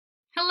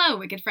Hello,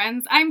 Wicked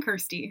friends. I'm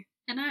Kirsty.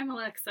 And I'm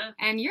Alexa.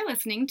 And you're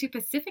listening to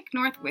Pacific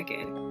North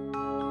Wicked.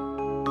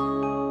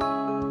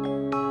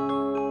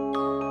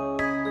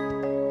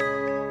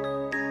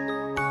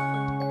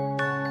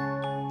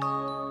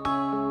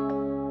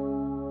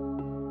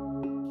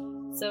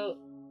 So,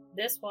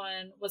 this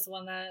one was the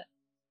one that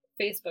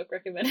Facebook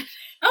recommended.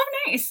 Oh,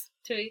 nice.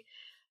 To me,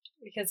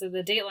 because of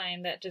the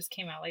Dateline that just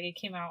came out. Like, it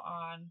came out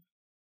on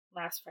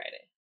last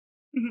Friday.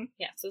 Mm-hmm.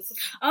 Yeah, so this is...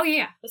 Oh,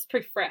 yeah. This is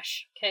pretty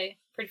fresh, okay?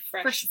 Pretty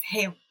fresh. Fresh as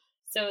hell.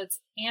 So, it's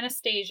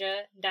Anastasia,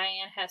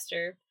 Diane,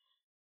 Hester.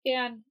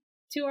 And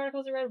 2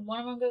 articles I read,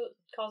 one of them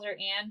calls her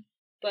Anne,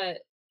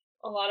 but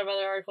a lot of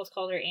other articles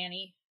called her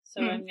Annie.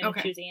 So, I'm going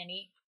to choose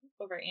Annie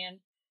over Anne.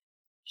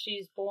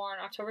 She's born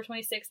October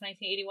 26,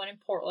 1981 in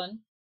Portland.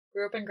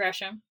 Grew up in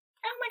Gresham.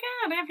 Oh my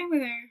god, I have family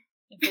there.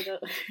 And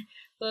for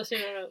those who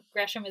don't know,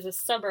 Gresham is a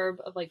suburb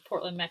of like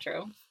Portland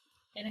Metro.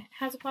 And it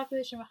has a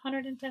population of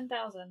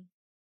 110,000.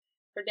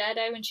 Her dad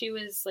died when she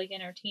was like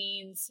in her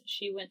teens.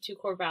 She went to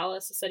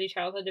Corvallis to study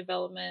childhood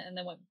development and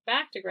then went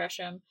back to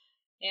Gresham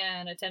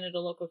and attended a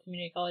local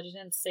community college. It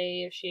didn't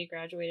say if she had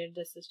graduated.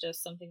 This is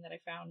just something that I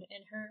found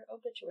in her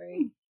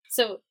obituary.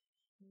 So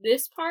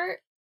this part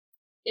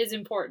is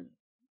important.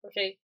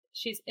 Okay,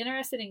 she's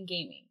interested in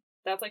gaming.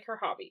 That's like her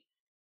hobby.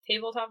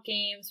 Tabletop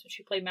games.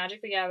 She played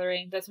Magic the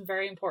Gathering. That's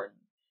very important.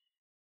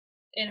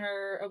 In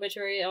her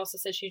obituary, it also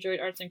said she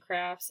enjoyed arts and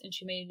crafts, and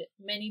she made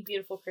many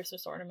beautiful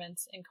Christmas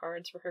ornaments and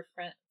cards for her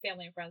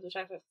family and friends, which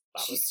I thought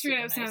was super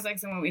nice. Sounds like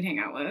someone we'd hang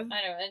out with. I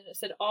know, and it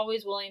said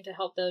always willing to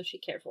help those she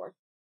cared for.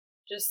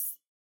 Just,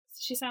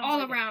 she sounds all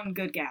like around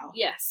good gal.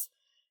 Yes.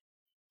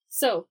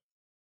 So,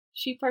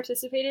 she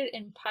participated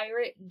in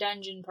pirate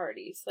dungeon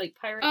parties, like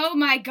pirate. Oh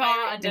my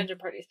god! Pirate dungeon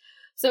parties.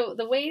 So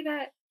the way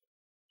that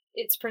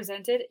it's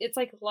presented, it's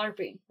like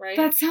LARPing, right?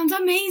 That sounds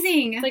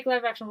amazing. It's like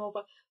live action role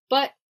play,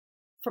 but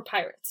for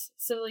pirates.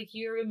 So like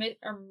you're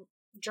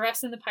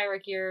dressed in the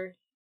pirate gear.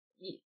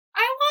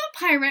 I want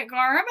pirate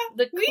garb.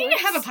 We need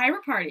to have a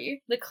pirate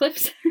party. The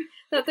clips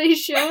that they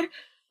showed,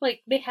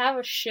 like they have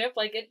a ship,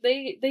 like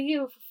they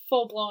give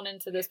full blown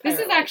into this. This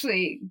is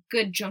actually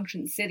good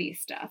Junction City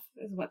stuff,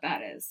 is what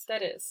that is.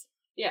 That is,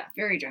 yeah,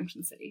 very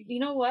Junction City. You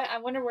know what? I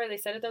wonder where they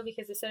said it though,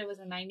 because they said it was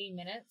in 90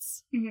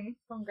 minutes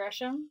from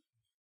Gresham,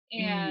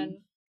 and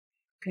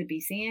could be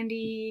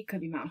Sandy,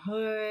 could be Mount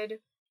Hood.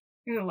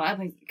 There's a lot of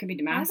places. It could be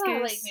Damascus. I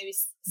thought, like maybe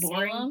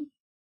Boring. Salem.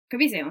 Could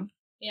be Salem.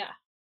 Yeah.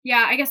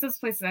 Yeah, I guess those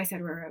places I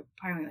said were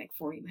probably like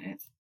 40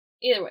 minutes.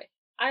 Either way,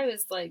 I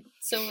was like,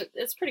 so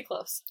it's pretty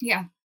close.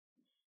 Yeah.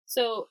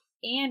 So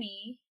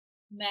Annie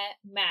met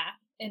Matt,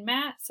 and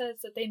Matt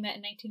says that they met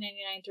in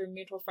 1999 through a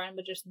mutual friend,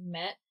 but just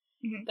met.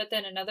 Mm-hmm. But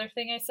then another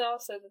thing I saw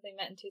said that they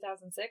met in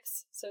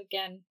 2006. So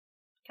again,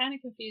 kind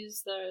of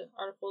confused. The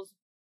articles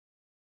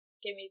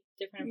gave me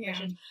different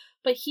impressions. Yeah.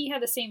 But he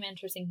had the same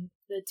interest in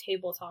the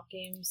tabletop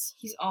games.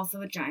 He's also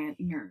a giant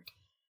nerd.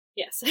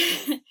 Yes.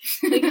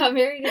 They got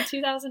married in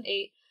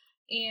 2008.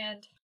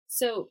 And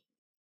so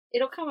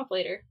it'll come up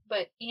later,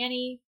 but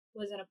Annie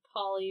was in a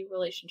poly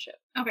relationship.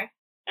 Okay.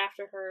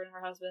 After her and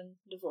her husband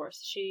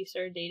divorced, she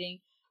started dating.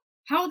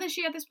 How old is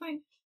she at this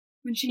point?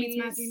 When she meets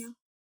Matt, do you know?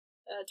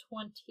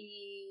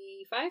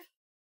 25.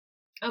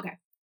 Okay.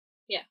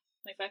 Yeah,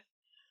 25.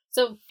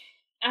 So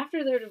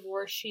after their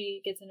divorce, she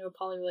gets into a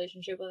poly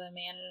relationship with a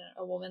man and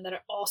a woman that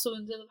are also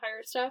into the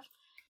pirate stuff.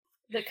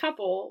 The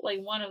couple, like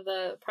one of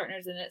the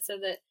partners in it,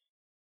 said that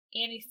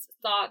Annie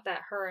thought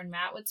that her and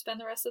Matt would spend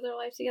the rest of their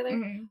life together.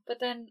 Mm-hmm. But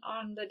then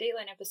on the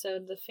Dateline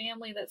episode, the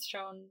family that's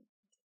shown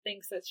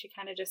thinks that she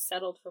kind of just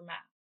settled for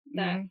Matt.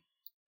 That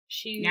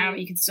she... Now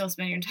you can still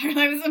spend your entire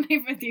life with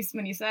somebody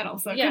when you settle,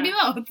 so it could be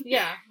both.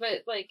 Yeah,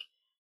 but like,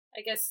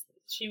 I guess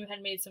she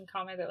had made some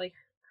comment that like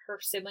her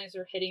siblings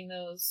were hitting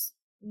those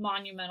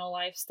monumental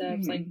life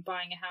steps, like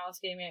buying a house,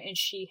 getting married, and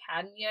she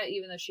hadn't yet,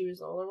 even though she was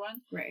the older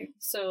one. Right.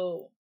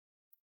 So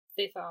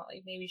they thought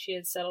like maybe she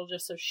had settled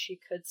just so she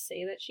could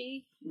say that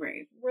she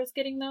was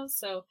getting those.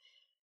 So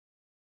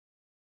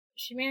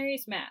she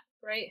marries Matt,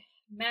 right?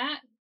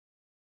 Matt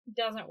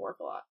doesn't work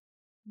a lot.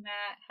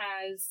 Matt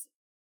has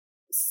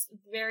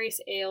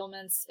various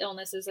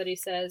illnesses that he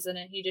says, and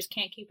then he just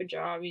can't keep a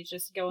job. He's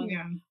just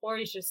going, or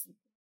he's just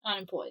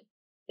unemployed.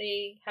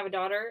 They have a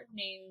daughter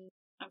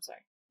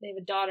They have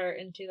a daughter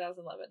in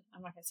 2011.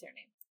 I'm not going to say her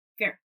name.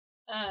 Fair.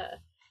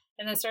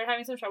 And then started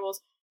having some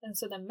troubles. And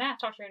so then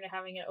Matt talked her into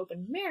having an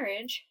open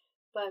marriage,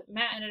 but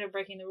Matt ended up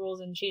breaking the rules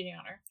and cheating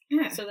on her.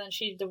 Yeah. So then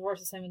she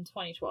divorces him in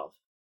 2012.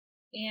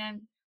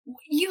 And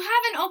you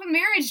have an open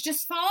marriage.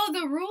 Just follow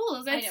the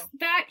rules. It's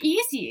that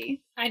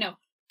easy. I know.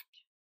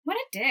 What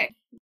a dick.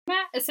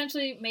 Matt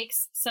essentially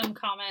makes some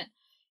comment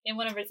in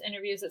one of his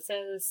interviews that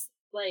says,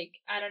 like,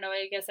 I don't know,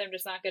 I guess I'm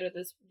just not good at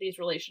these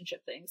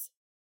relationship things.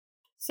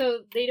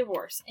 So they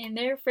divorce, and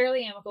they're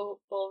fairly amicable,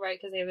 right,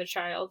 because they have a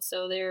child,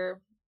 so they're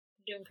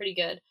doing pretty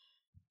good.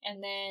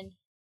 And then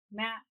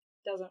Matt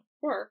doesn't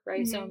work,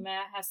 right? Mm-hmm. So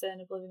Matt has to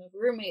end up living with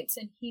roommates,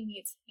 and he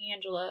meets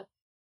Angela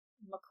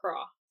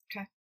McCraw.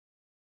 Okay.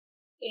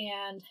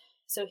 And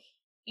so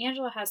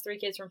Angela has 3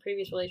 kids from a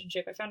previous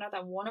relationship. I found out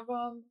that one of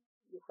them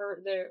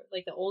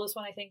the oldest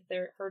one, I think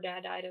her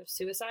dad died of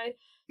suicide.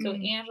 So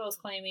Angela's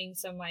claiming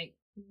some like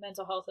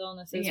mental health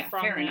illnesses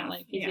from that,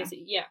 like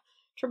PTSD. Yeah,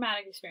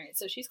 traumatic experience.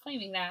 So she's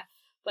claiming that,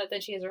 but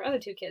then she has her other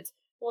two kids.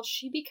 Well,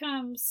 she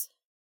becomes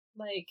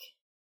like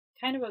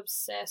kind of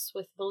obsessed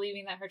with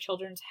believing that her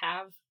children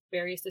have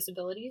various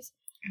disabilities.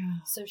 Oh.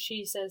 So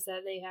she says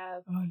that they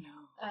have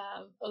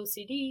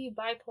OCD,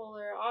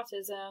 bipolar,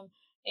 autism,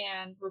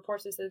 and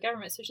reports this to the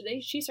government. So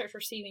she starts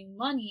receiving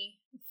money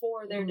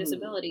for their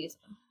disabilities.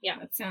 Yeah.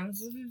 That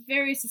sounds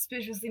very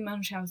suspiciously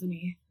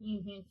Munchausen-y.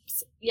 Mm-hmm.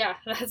 Yeah,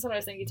 that's what I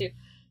was thinking too.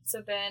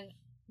 So then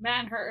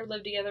Matt and her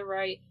live together,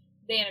 right?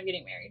 They end up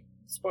getting married.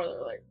 Spoiler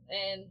alert.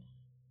 In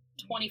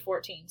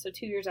 2014, so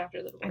 2 years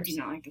after the divorce. I do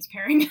not like this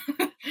pairing.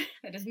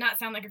 That does not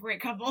sound like a great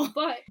couple.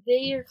 But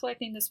they are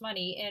collecting this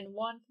money, and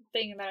one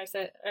thing that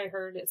I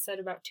heard it said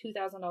about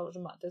 $2,000 a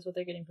month is what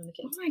they're getting from the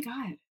kids. Oh my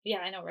god. Yeah,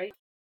 I know, right?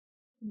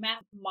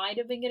 Matt might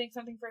have been getting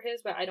something for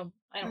his, but I don't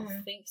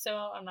think so.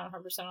 I'm not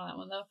 100% on that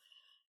one though.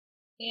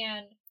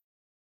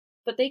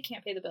 But they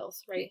can't pay the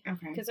bills, right?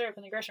 Okay. Because they're up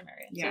in the Gresham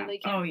area. Yeah. So they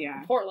can't. Oh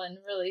yeah. Portland,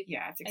 really.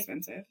 Yeah, it's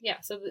expensive.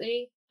 Yeah, so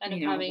they end up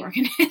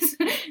having.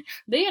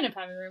 They end up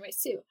having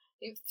roommates too.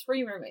 They have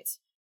 3 roommates.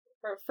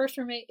 Her first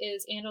roommate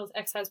is Angela's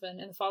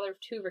ex-husband and the father of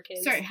 2 of her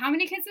kids. Sorry, how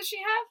many kids does she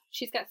have?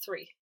 She's got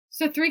 3.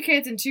 So 3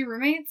 kids and 2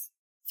 roommates?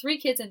 3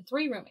 kids and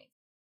 3 roommates.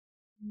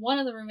 One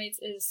of the roommates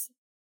is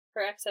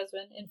her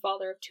ex-husband and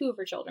father of 2 of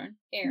her children,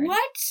 Aaron.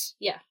 What?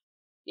 Yeah.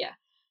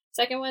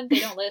 Second one,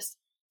 they don't list.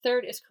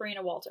 Third is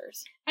Karina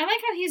Walters. I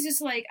like how he's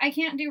just like, I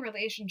can't do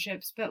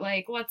relationships, but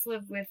like, let's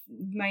live with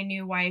my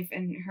new wife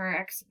and her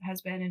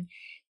ex-husband and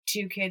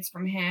 2 kids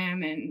from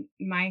him and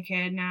my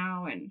kid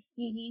now. And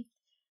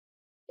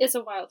it's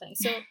a wild thing.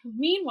 So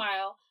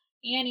meanwhile,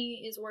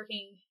 Annie is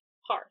working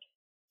hard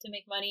to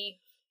make money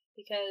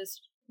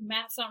because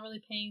Matt's not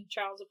really paying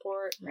child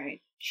support.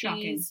 Right.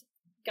 Shocking.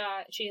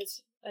 She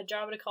has a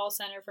job at a call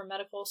center for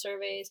medical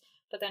surveys,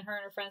 but then her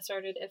and her friend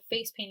started a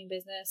face painting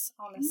business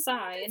on the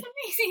side. That's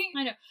amazing.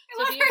 I know.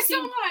 I love her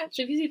so much.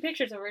 So if you see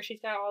pictures of her, she's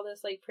got all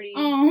this like pretty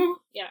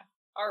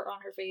art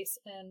on her face,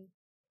 and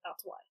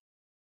that's why.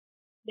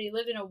 They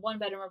lived in a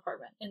 1-bedroom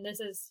apartment, and this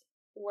is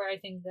where I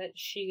think that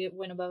she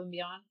went above and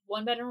beyond.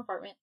 1-bedroom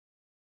apartment.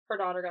 Her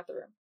daughter got the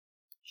room.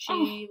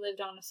 She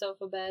lived on a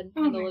sofa bed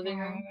in the living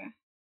room,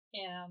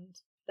 and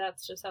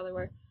that's just how they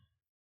were.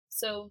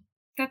 So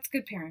that's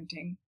good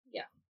parenting.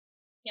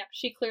 Yeah,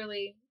 she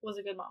clearly was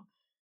a good mom.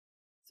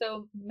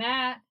 So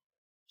Matt,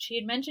 she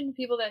had mentioned to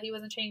people that he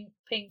wasn't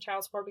paying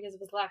child support because of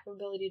his lack of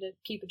ability to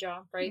keep a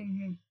job, right?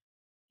 Mm-hmm.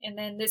 And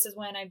then this is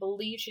when I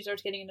believe she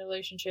starts getting into a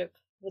relationship,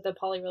 with a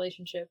poly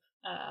relationship,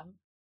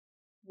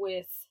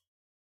 with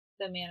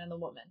the man and the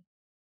woman.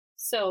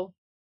 So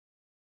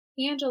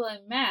Angela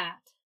and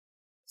Matt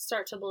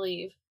start to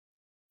believe,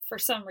 for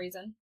some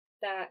reason,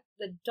 that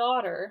the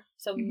daughter,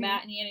 so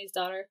Matt and Annie's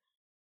daughter,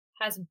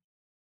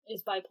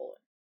 is bipolar.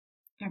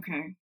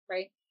 Okay.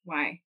 Right?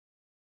 Why?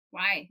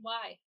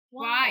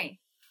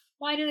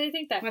 Why do they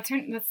think that? What's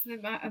the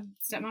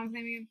stepmom's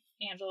name again?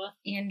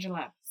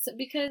 Angela. So,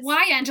 because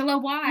why, Angela?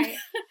 Why?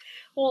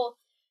 Well,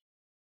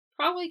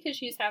 probably because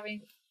she's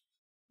having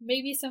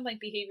maybe some like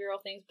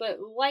behavioral things, but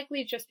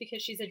likely just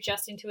because she's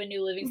adjusting to a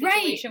new living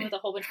situation with a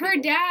whole bunch of people.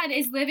 Her dad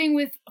is living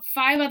with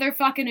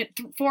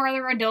 4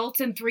 other adults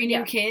and 3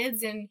 new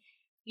kids, and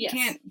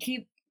can't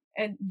be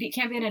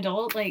an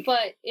adult. Like,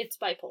 but it's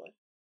bipolar.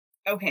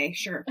 Okay,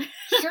 sure.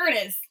 Sure it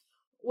is.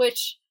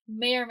 Which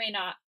may or may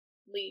not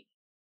lead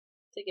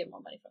to get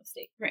more money from the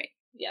state. Right.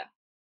 Yeah.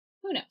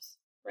 Who knows,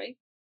 right?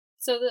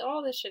 So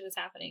all this shit is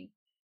happening.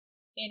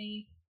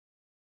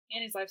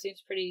 Annie's life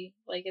seems pretty,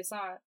 like, it's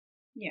not...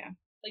 Yeah.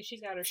 Like,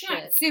 she's got her shit.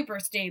 Not super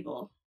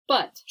stable.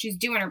 But... she's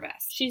doing her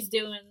best. She's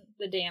doing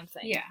the damn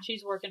thing. Yeah.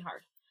 She's working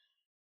hard.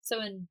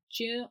 So on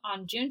June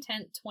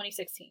 10th,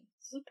 2016,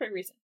 this is pretty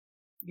recent.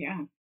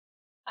 Yeah.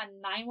 A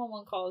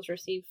 911 call was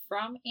received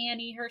from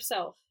Annie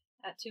herself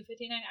at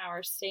 2:59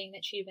 hours, saying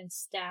that she had been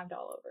stabbed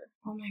all over.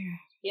 Oh my god.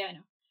 Yeah, I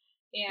know.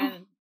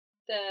 And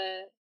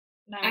the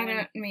 911... I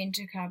don't mean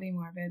to copy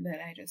morbid, but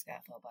I just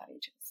got full body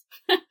chills.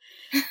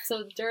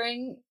 So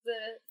during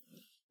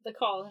the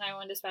call, the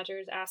 911 dispatcher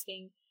is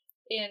asking,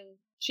 and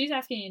she's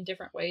asking in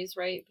different ways,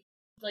 right?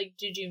 Like,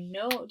 do you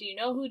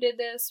know who did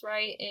this,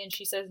 right? And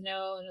she says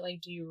no. And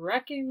like, do you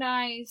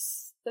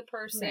recognize the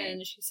person?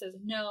 Right. She says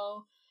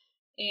no.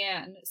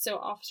 And so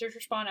officers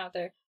respond out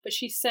there, but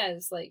she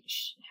says, like,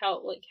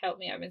 help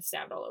me, I've been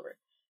stabbed all over.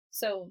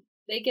 So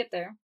they get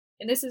there,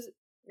 and this is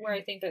where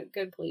I think that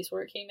good police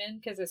work came in,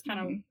 because it's kind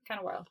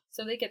of wild.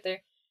 So they get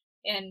there,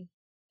 and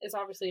it's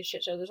obviously a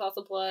shit show. There's lots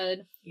of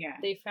blood. Yeah.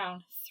 They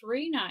found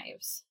 3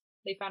 knives.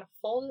 They found a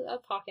folded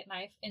up pocket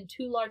knife and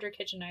 2 larger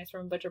kitchen knives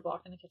from a butcher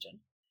block in the kitchen.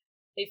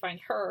 They find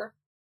her,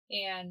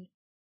 and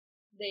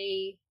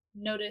they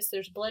notice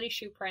there's bloody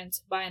shoe prints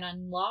by an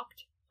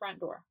unlocked front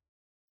door.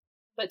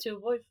 But to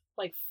avoid,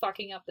 like,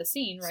 fucking up the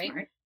scene, right?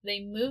 Smart. They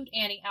moved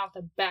Annie out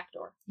the back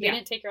door. They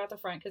didn't take her out the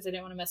front because they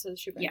didn't want to mess with the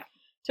shoe print. Yeah.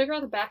 Took her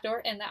out the back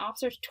door, and the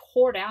officers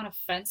tore down a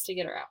fence to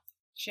get her out.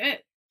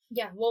 Shit.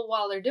 Yeah, well,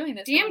 while they're doing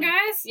this... Damn,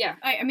 guys! Yeah.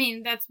 I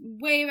mean, that's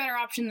way better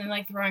option than,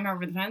 like, throwing her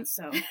over the fence,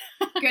 so...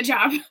 Good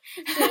job.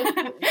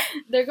 So,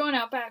 they're going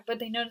out back, but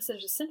they notice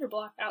there's a cinder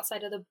block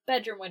outside of the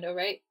bedroom window,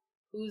 right?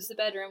 Who's the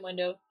bedroom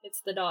window?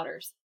 It's the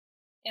daughters.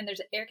 And there's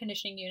an air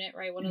conditioning unit,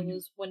 right? One of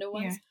those window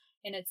ones. Yeah.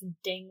 And it's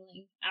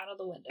dangling out of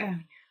the window.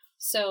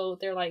 So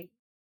they're like,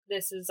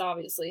 this is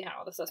obviously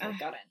how the suspect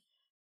got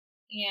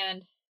in.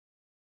 And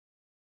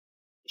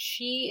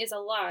she is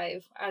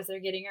alive as they're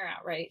getting her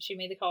out, right? She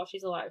made the call,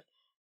 she's alive.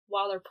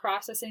 While they're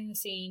processing the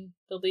scene,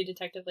 the lead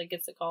detective like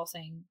gets the call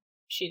saying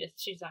she's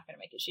not going to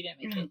make it. She didn't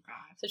make it.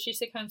 God. So she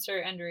succumbs to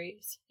her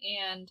injuries.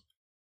 And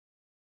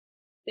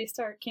they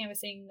start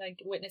canvassing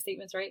like witness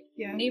statements, right?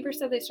 Yeah. Neighbors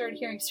said they started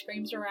hearing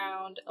screams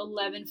around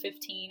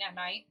 11:15 at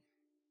night,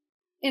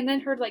 and then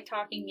heard like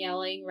talking,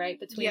 yelling, right,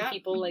 between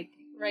people, like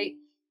right,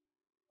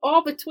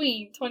 all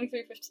between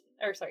 23:15.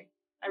 Or sorry,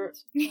 I wrote.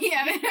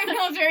 Yeah,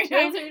 military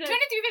time.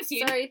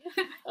 23:15. Sorry,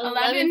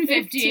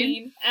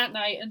 11:15 at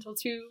night until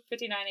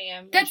 2:59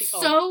 a.m. That's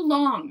so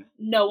long.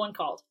 No one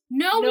called.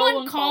 No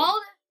one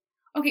called.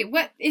 Okay,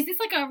 what is this,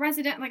 like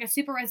a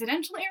super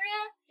residential area?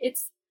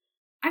 It's.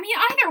 I mean,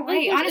 either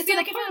way, honestly,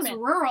 like, if it was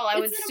rural, I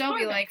would still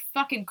be like,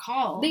 fucking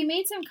call. They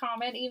made some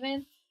comment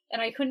even, and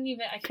I couldn't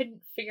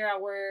figure out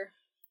where,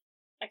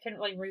 I couldn't,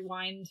 like,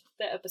 rewind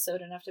the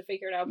episode enough to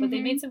figure it out, but they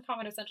made some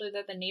comment essentially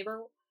that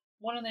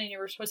one of the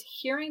neighbors was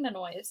hearing the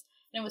noise,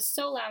 and it was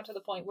so loud to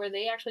the point where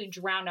they actually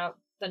drowned out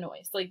the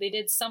noise. Like, they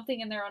did something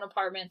in their own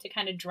apartment to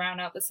kind of drown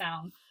out the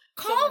sound.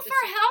 Call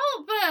for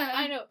help!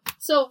 I know.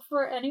 So,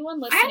 for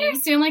anyone listening... I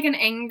understand, like, an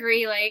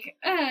angry, like,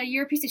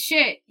 you're a piece of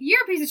shit.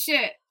 You're a piece of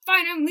shit.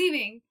 Fine, I'm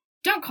leaving.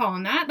 Don't call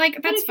on that.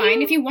 Like, that's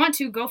fine. If you want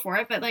to, go for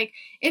it. But, like,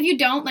 if you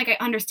don't, like, I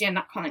understand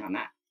not calling on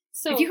that.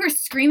 So, if you were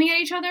screaming at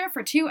each other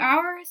for 2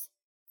 hours,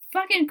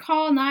 fucking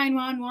call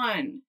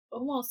 911.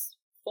 Almost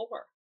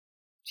 4.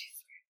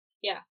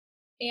 Yeah.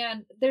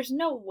 And there's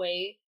no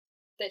way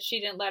that she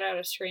didn't let out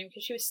a scream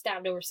because she was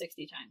stabbed over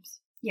 60 times.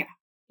 Yeah.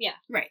 Yeah.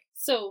 Right.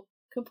 So,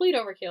 complete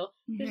overkill.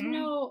 There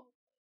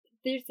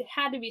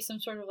had to be some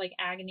sort of, like,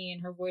 agony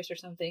in her voice or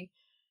something.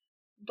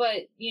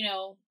 But, you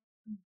know...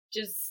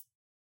 just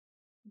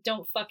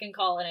don't fucking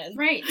call it in.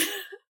 Right.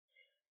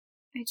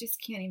 I just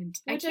can't even...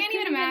 I can't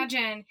even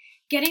imagine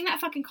getting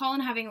that fucking call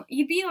and having...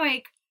 You'd be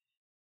like...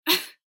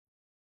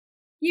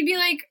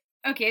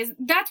 okay,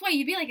 that's why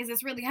you'd be like, is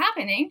this really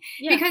happening?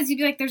 Yeah. Because you'd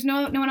be like, there's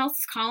no one else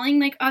is calling.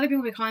 Like, other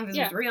people will be calling this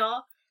is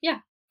real. Yeah.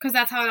 Because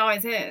that's how it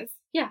always is.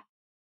 Yeah.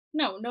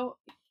 No.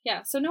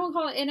 Yeah, so no one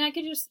called, and I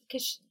could just...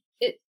 Because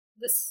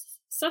the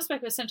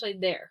suspect was essentially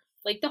there.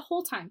 Like, the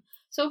whole time.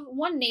 So if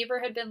one neighbor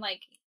had been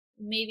like...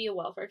 maybe a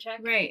welfare check.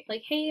 Right.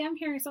 Like, hey, I'm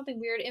hearing something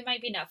weird. It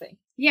might be nothing.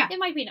 Yeah. It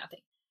might be nothing.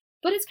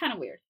 But it's kind of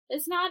weird.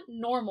 It's not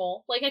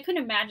normal. Like, I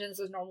couldn't imagine this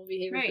was normal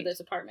behavior for this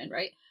apartment,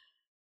 right?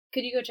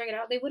 Could you go check it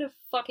out? They would have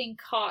fucking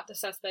caught the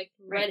suspect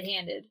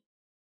red-handed.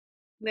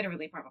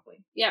 Literally,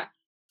 probably. Yeah.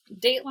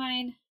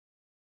 Dateline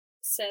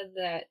said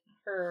that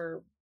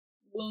her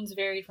wounds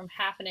varied from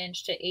 1/2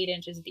 inch to 8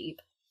 inches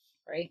deep,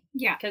 right?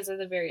 Yeah. Because of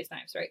the various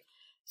knives, right?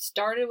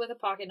 Started with a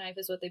pocket knife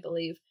is what they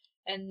believe.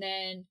 And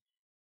then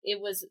it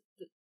was...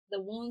 the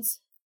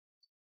wounds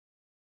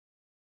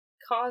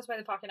caused by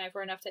the pocket knife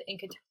were enough to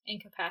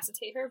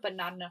incapacitate her, but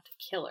not enough to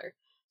kill her.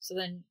 So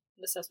then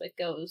the suspect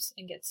goes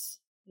and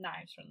gets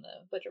knives from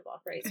the butcher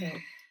block, right? So,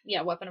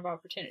 yeah, weapon of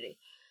opportunity.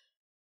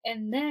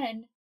 And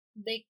then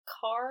they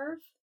carve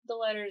the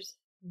letters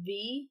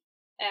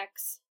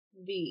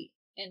VXV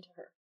into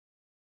her.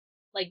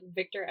 Like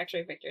Victor,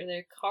 X-ray Victor.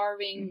 They're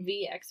carving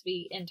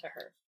VXV into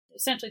her.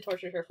 Essentially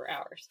tortured her for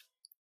hours.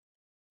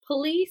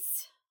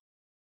 Police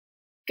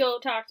go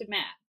talk to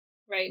Matt.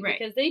 Right?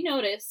 Because they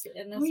noticed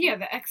in this... Oh, yeah,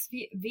 the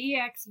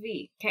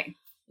VXV. Okay.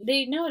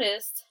 They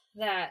noticed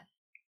that,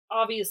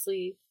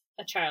 obviously,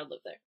 a child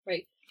lived there,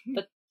 right?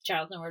 But the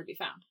child's nowhere to be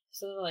found.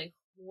 So they're like,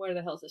 where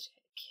the hell is this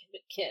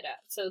kid at?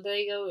 So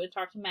they go and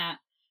talk to Matt,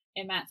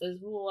 and Matt says,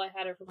 well, I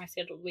had her for my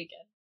scheduled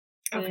weekend.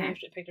 And then I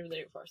picked her the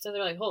day before. So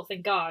they're like, oh,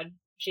 thank God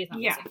she's not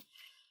missing.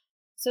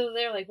 So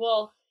they're like,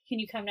 well, can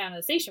you come down to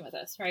the station with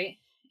us, right?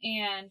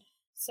 And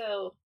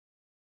so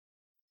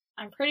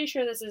I'm pretty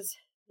sure this is...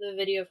 the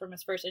video from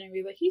his first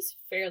interview, but he's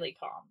fairly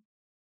calm.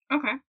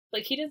 Okay.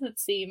 Like, he doesn't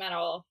seem at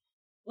all...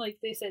 Like,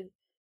 they said,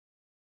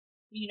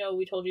 you know,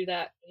 we told you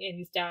that, and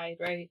he's died,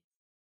 right?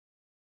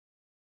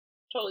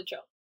 Totally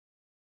chill.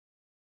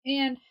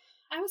 And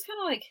I was kind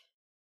of like...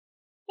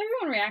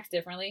 Everyone reacts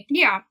differently.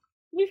 Yeah.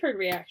 We've heard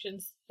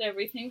reactions to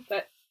everything,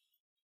 but...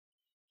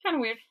 kind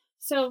of weird.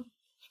 So,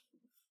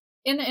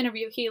 in the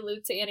interview, he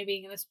alludes to Annie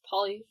being in this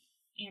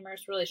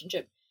polyamorous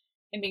relationship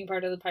and being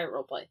part of the pirate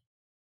roleplay.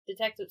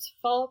 Detectives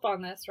follow up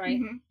on this, right,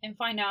 and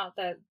find out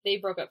that they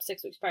broke up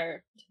 6 weeks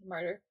prior to the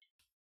murder.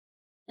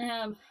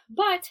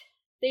 But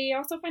they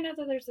also find out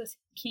that there's this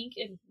kink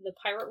in the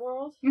pirate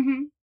world,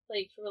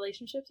 like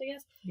relationships, I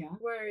guess,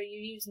 where you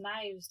use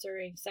knives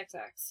during sex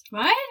acts.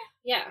 What?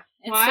 Yeah.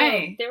 And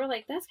why? So they were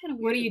like, that's kind of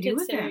weird. What do you do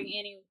with them? Considering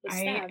Annie was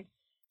stabbed.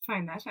 I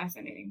find that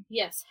fascinating.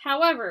 Yes.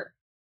 However,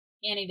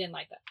 Annie didn't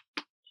like that.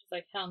 She's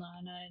like, hell no,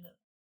 no.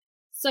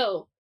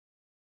 So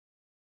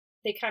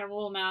they kind of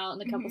rule them out,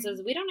 and the couple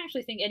says, we don't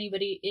actually think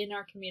anybody in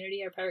our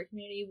community, our pirate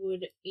community,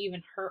 would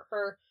even hurt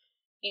her.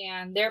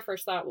 And their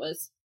first thought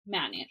was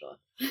Matt and Angela.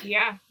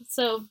 Yeah.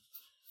 So,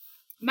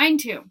 mine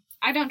too.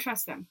 I don't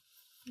trust them.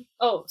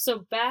 Oh, so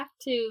back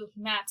to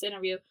Matt's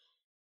interview.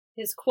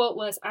 His quote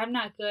was, "I'm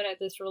not good at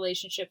this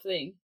relationship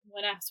thing,"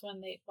 when asked why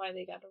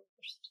they got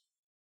divorced.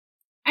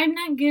 I'm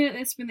not good at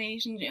this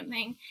relationship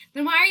thing.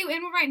 Then why are you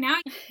in one right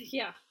now?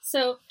 Yeah.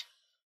 So,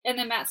 and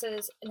then Matt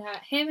says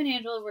that him and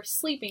Angela were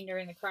sleeping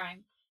during the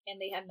crime, and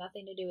they had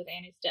nothing to do with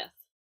Annie's death.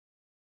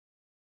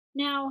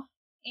 Now,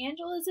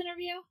 Angela's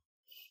interview,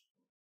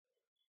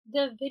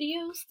 the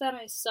videos that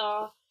I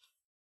saw,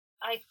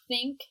 I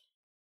think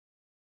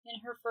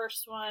in her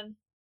first one,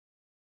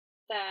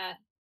 I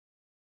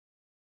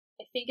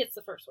think it's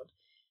the first one.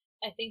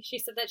 I think she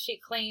said that she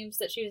claims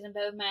that she was in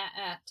bed with Matt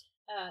at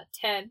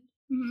 10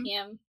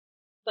 p.m.,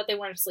 but they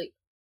weren't asleep.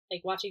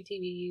 Like watching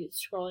TV,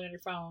 scrolling on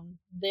your phone,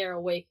 they're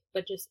awake,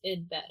 but just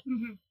in bed.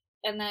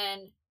 And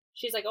then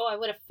she's like, oh, I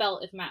would have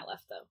felt if Matt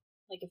left, though.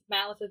 Like, if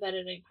Matt left the bed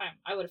at any time,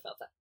 I would have felt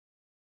that.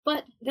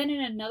 But then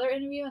in another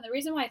interview, and the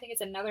reason why I think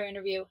it's another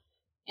interview,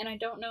 and I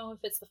don't know if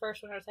it's the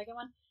first one or the second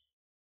one,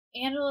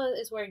 Angela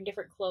is wearing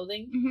different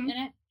clothing in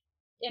it,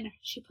 and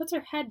she puts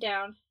her head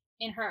down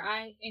in her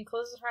eye and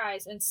closes her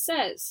eyes and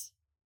says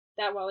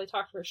that while they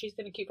talk to her, she's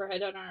going to keep her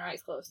head down and her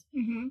eyes closed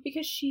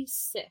because she's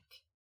sick.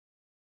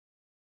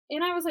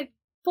 And I was like,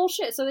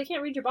 bullshit, so they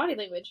can't read your body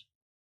language.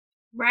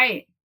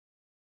 Right.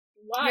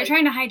 Why? You're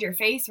trying to hide your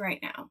face right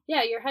now.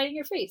 Yeah, you're hiding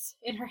your face.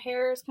 And her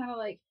hair is kind of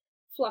like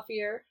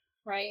fluffier,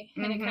 right?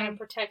 And it kind of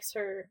protects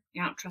her.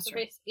 Yeah, I don't trust her.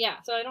 Face. Yeah,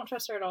 so I don't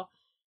trust her at all.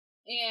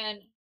 And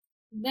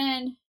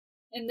then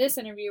in this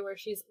interview where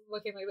she's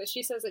looking like this,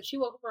 she says that she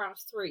woke up around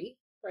 3,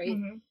 right?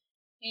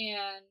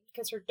 And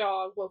because her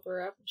dog woke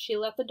her up, she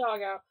let the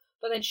dog out,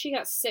 but then she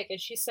got sick,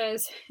 and she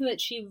says that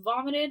she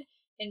vomited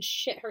and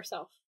shit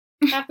herself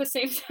at the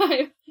same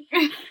time.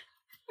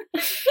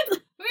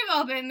 We've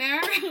all been there.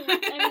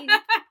 I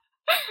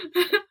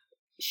mean,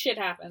 shit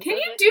happens. Can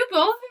you do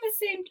both in the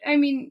same? I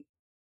mean,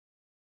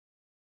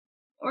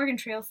 Oregon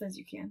Trail says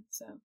you can.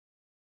 So,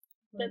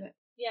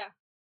 yeah,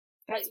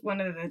 that's one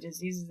of the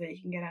diseases that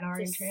you can get on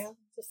Oregon Trail.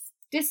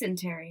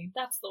 Dysentery.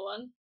 That's the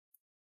one.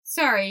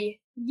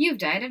 Sorry, you've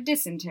died of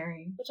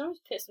dysentery. Which always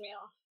pissed me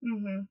off.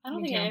 I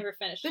don't think I ever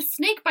finished. The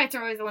snake bites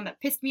are always the one that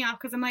pissed me off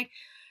because I'm like,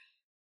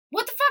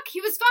 what the fuck?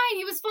 He was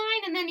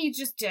fine, and then he's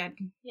just dead.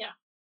 Yeah.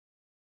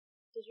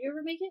 Did you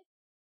ever make it?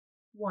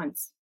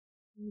 Once.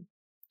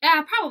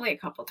 Yeah, probably a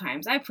couple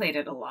times. I played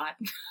it a lot.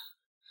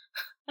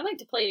 I'd like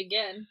to play it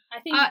again. I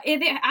think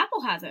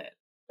Apple has it.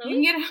 Really?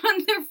 You can get it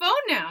on their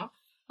phone now.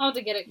 I'll have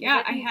to get it.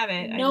 Yeah, I have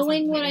it.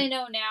 Knowing what I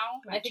know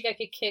now, I think I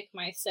could kick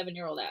my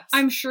 7-year-old ass.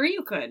 I'm sure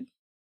you could.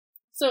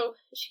 So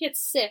she gets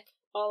sick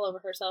all over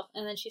herself,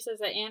 and then she says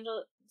that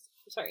Angela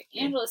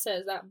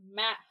says that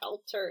Matt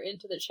helped her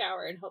into the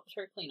shower and helped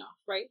her clean off,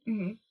 right?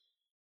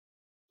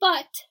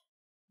 But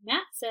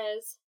Matt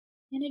says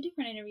in a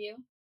different interview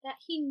that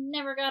he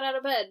never got out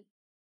of bed.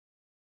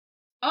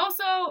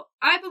 Also,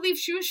 I believe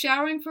she was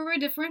showering for a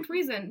different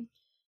reason.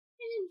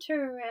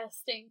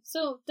 Interesting.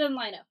 So, doesn't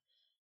line up.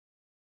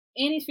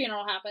 Annie's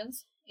funeral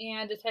happens,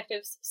 and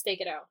detectives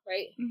stake it out,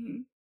 right?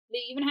 They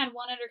even had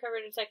one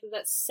undercover detective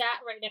that sat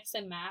right next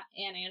to Matt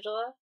and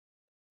Angela,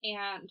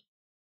 and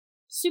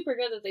super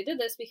good that they did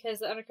this because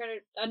the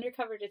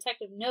undercover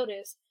detective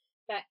noticed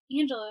that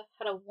Angela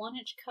had a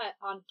 1-inch cut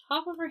on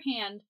top of her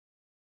hand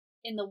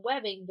in the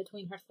webbing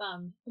between her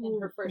thumb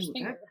and her first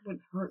finger. That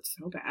would hurt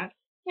so bad.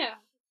 Yeah.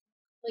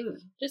 Like,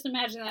 just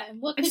imagine that.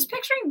 And just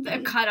picturing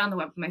the cut on the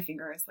web of my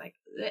finger is like,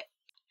 bleh.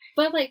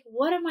 But like,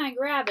 what am I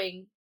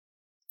grabbing?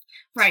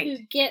 Right.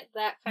 To get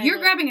that kind You're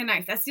grabbing a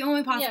knife. That's the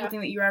only possible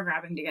thing that you are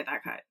grabbing to get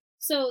that cut.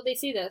 So they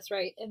see this,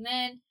 right? And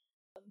then,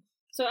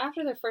 so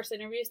after their first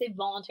interviews, they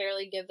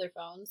voluntarily give their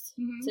phones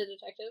to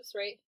detectives,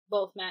 right?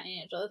 Both Matt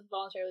and Angela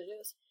voluntarily do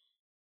this.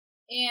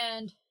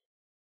 And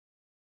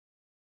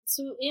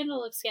so Angela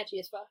looks sketchy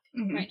as fuck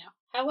right now.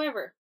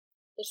 However,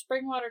 the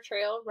Springwater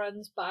Trail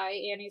runs by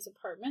Annie's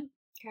apartment.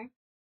 Okay.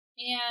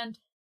 And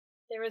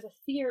there was a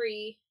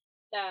theory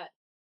that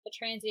a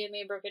transient may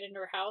have broken into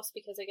her house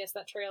because I guess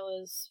that trail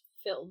is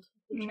filled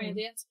with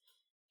transients.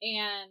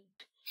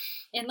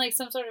 And like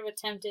some sort of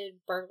attempted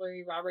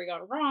burglary, robbery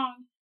gone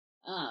wrong.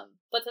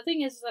 But the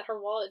thing is that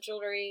her wallet,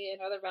 jewelry,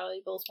 and other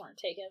valuables weren't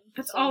taken.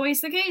 That's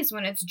always the case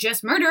when it's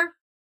just murder.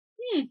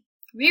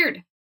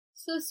 Weird.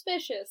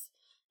 Suspicious.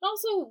 And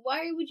also,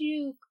 why would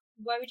you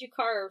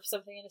carve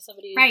something into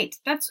somebody's... Right.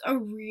 That's a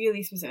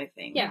really specific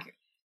thing. Yeah. Like,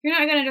 you're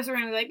not gonna just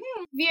run and be like,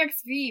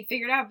 VXV,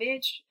 figured out,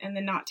 bitch, and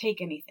then not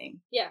take anything.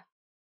 Yeah.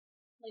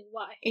 Like,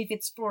 why? If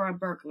it's for a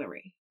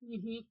burglary.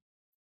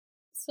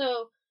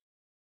 So,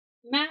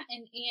 Matt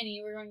and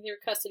Annie were going through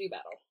a custody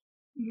battle.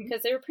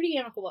 Because they were pretty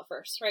amicable at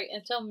first, right?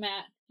 Until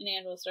Matt and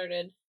Angela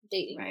started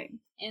dating. Right.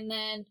 And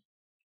then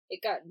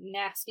it got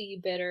nasty,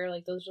 bitter,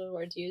 like those are the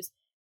words used.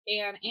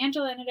 And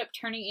Angela ended up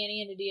turning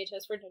Annie into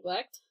DHS for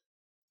neglect.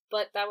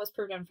 But that was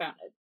proved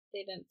unfounded.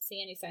 They didn't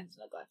see any signs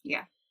of neglect.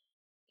 Yeah.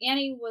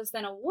 Annie was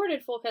then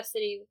awarded full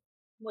custody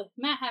with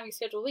Matt having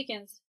scheduled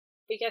weekends,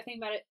 but you gotta think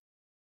about it,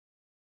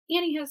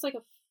 Annie has like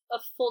a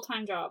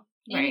full-time job.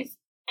 Annie's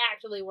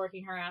actively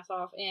working her ass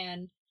off,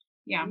 and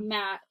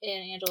Matt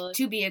and Angela...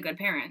 To be a good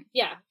parent.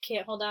 Yeah,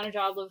 can't hold down a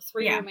job, live with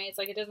 3 roommates,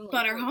 like it doesn't look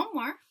but her great. home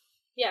more.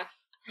 Yeah,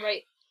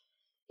 right.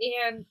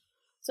 And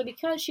so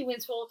because she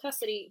wins full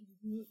custody,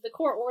 the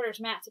court orders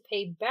Matt to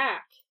pay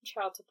back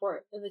child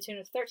support in the tune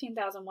of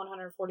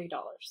 $13,140,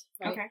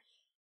 right? Okay.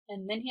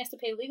 And then he has to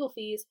pay legal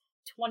fees,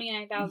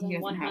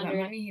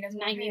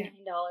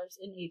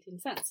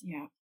 $29,199.18.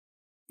 Yeah.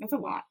 That's a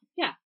lot.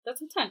 Yeah,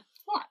 that's a ton.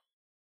 It's a lot.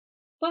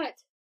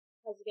 But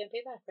how's he gonna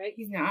pay back, right?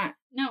 He's not.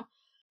 No.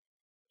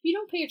 If you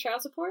don't pay your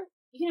child support,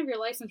 you can have your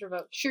license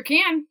revoked. Sure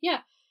can.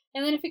 Yeah.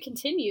 And then if it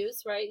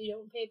continues, right, you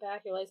don't pay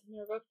back, your license is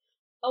revoked,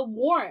 a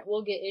warrant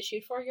will get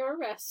issued for your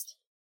arrest.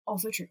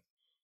 Also true.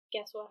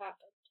 Guess what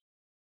happened?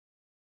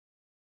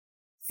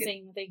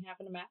 Same thing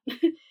happened to Matt.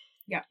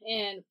 Yeah.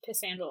 And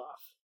pissed Angela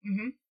off.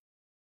 Mm-hmm.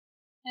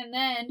 And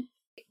then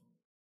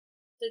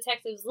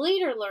detectives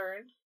later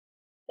learned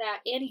that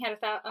Annie had a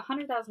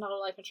 $100,000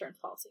 life insurance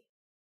policy.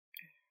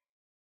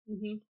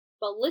 Mm-hmm.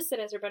 But listed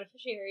as her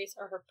beneficiaries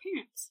are her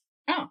parents.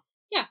 Oh.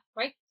 Yeah,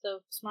 right?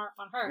 So smart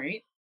on her.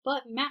 Right.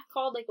 But Matt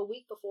called like a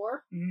week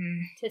before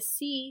to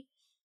see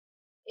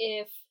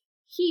if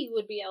he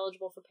would be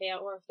eligible for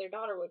payout or if their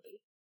daughter would be.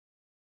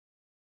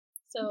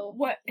 So...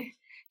 What?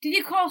 Did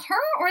you call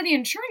her or the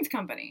insurance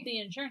company?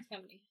 The insurance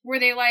company. Were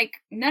they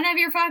like, none of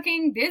your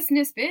fucking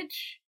business,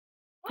 bitch?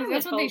 Because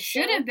that's what they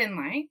should have been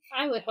like.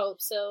 I would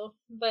hope so.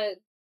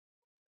 But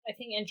I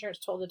think insurance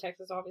told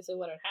detectives obviously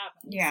what had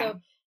happened. Yeah.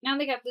 So now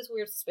they got this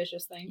weird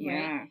suspicious thing,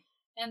 right?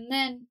 And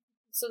then,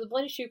 so the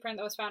bloody shoe print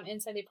that was found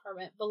inside the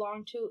apartment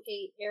belonged to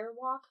a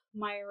Airwalk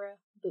Myra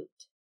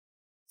boot.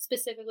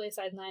 Specifically a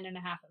size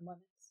 9.5 in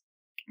women's.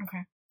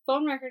 Okay.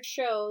 Phone records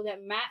show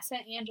that Matt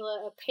sent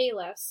Angela a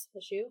Payless,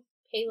 the shoe,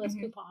 Payless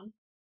coupon.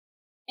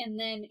 And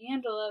then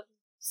Angela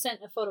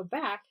sent a photo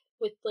back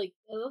with, like,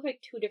 it looked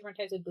like 2 different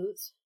types of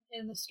boots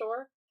in the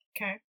store.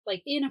 Okay.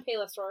 Like, in a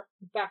Payless store,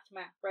 back to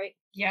Matt, right?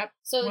 Yep.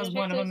 So was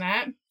one of them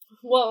that?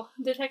 Well,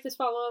 detectives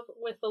follow up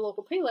with the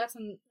local Payless,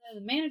 and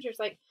the manager's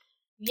like,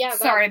 yeah,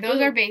 sorry,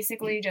 those are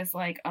basically just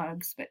like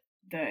Uggs, but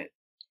the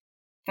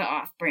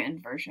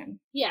off-brand version.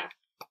 Yeah.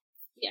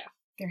 Yeah.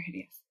 They're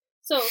hideous.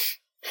 So,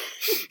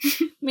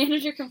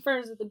 manager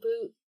confirms that the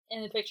boot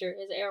in the picture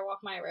is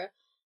Airwalk Myra,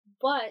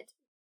 but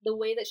the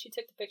way that she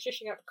took the picture,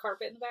 she got the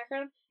carpet in the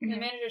background, and the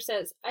manager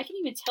says, I can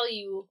even tell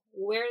you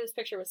where this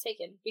picture was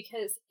taken,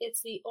 because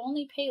it's the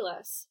only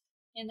Payless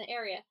in the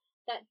area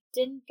that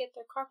didn't get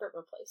their carpet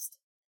replaced.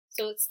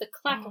 So it's the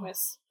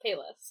Clackamas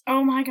Payless.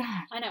 Oh my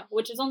god. I know,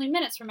 which is only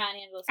minutes from Matt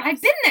and Angela's house. I've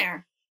been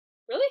there!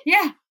 Really?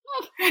 Yeah.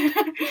 Oh.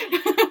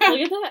 Look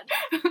at that.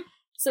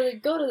 So they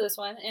go to this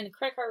one, and the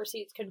credit card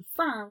receipts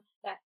confirm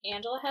that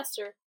Angela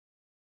Hester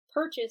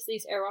purchased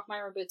these Airwalk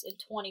Myra boots in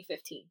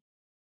 2015.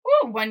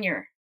 Oh, 1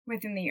 year.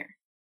 Within the year.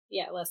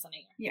 Yeah, less than a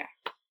year. Yeah.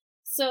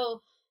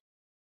 So,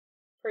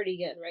 pretty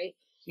good, right?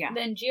 Yeah.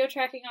 Then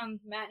geotracking on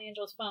Matt and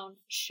Angela's phone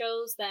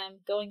shows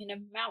them going into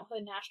Mount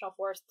Hood National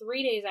Forest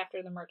 3 days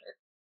after the murder.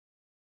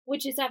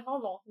 Which is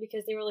abnormal,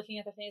 because they were looking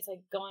at the things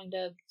like going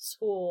to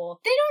school.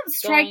 They don't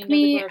strike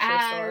me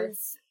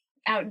as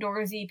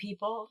outdoorsy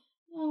people,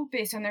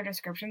 based on their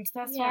descriptions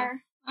thus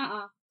far.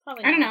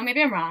 Probably not. I don't know,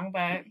 maybe I'm wrong,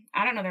 but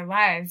I don't know their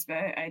lives,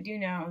 but I do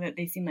know that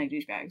they seem like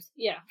douchebags.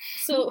 Yeah,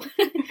 so,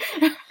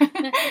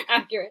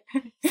 accurate.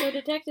 So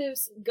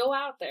detectives go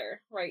out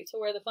there, right, to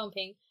where the phone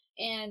pinged,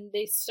 and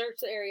they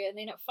search the area, and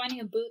they end up finding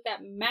a boot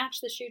that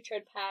matched the shoe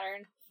tread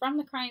pattern from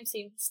the crime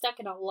scene stuck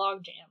in a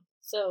log jam.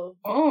 So,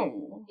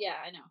 yeah,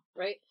 I know,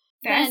 right?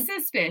 That's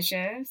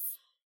suspicious.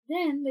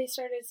 Then they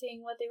started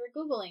seeing what they were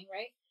Googling,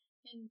 right?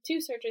 And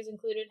 2 searches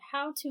included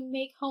how to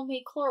make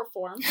homemade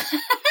chloroform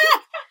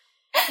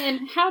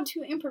and how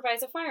to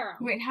improvise a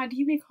firearm. Wait, how do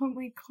you make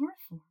homemade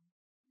chloroform?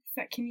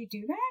 Can you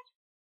do that?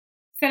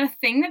 Is that a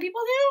thing that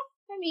people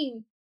do? I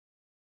mean,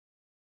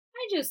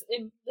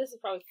 this is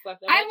probably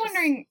fucked up. I'm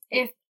wondering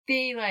if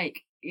they,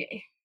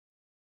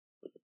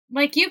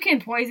 like, you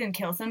can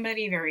kill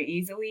somebody very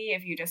easily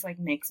if you just, like,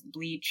 mix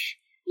bleach.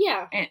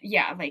 Yeah. And,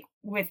 yeah, like,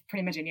 with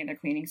pretty much any other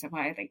cleaning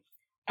supply. Like,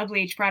 a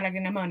bleach product,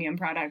 an ammonium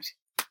product.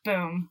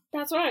 Boom.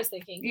 That's what I was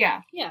thinking.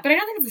 Yeah. Yeah. But I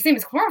don't think it's the same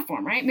as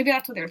chloroform, right? Maybe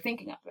that's what they were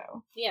thinking of,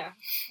 though. Yeah.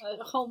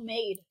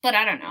 Homemade. But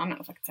I don't know. I'm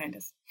not a fucking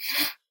scientist.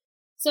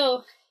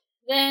 So,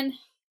 then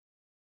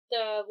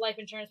the life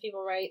insurance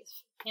people, right?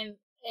 And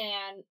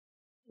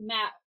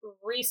Matt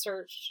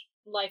researched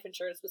life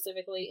insurance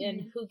specifically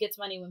and who gets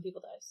money when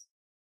people dies.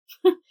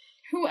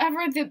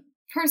 Whoever the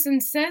person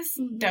says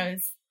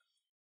does.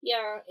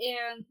 Yeah,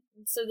 and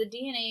so the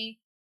DNA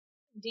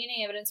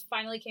evidence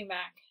finally came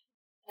back.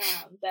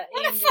 That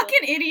what a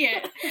fucking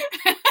idiot!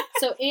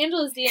 So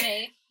Angela's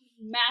DNA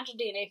matched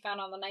DNA found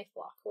on the knife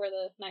block where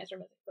the knives are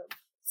missing from.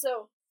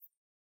 So,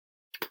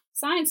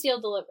 signed,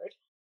 sealed, delivered.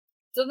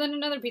 So then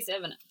another piece of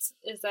evidence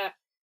is that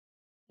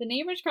the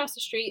neighbors across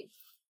the street,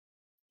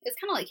 it's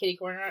kind of like kitty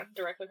corner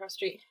directly across the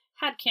street,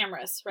 had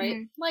cameras,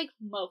 right? Like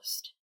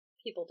most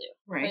people do.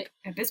 Right.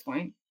 At this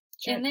point.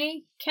 Sure. And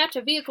they catch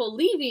a vehicle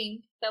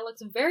leaving that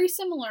looks very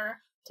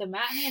similar to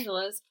Matt and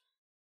Angela's,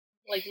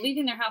 like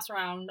leaving their house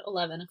around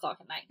 11 o'clock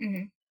at night.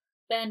 Mm-hmm.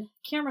 Then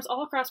cameras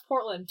all across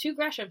Portland to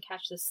Gresham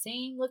catch the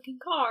same looking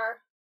car,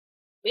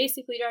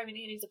 basically driving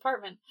to Annie's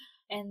apartment,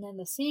 and then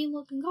the same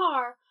looking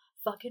car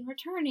fucking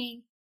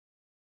returning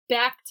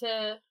back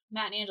to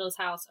Matt and Angela's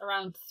house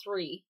around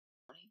 3.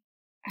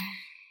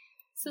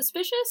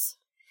 Suspicious?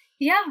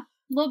 Yeah, a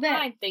little bit.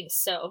 I think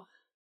so.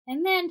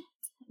 And then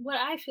what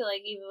I feel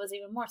like was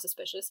even more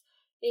suspicious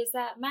is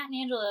that Matt and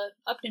Angela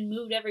upped and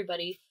moved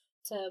everybody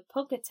to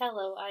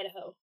Pocatello,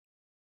 Idaho.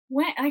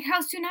 When? Like,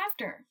 how soon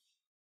after?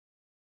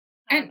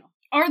 I don't know.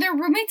 Are there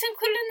roommates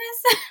included in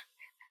this?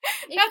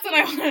 That's what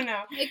I want to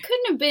know. It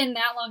couldn't have been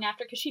that long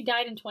after, because she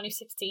died in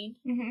 2016,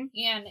 Mm-hmm.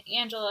 and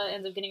Angela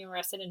ends up getting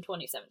arrested in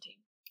 2017.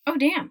 Oh,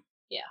 damn.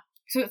 Yeah.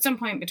 So at some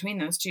point between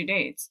those 2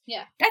 dates.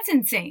 Yeah. That's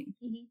insane.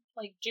 Mm-hmm.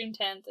 Like, June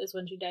 10th is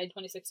when she died,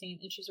 2016,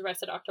 and she's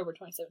arrested October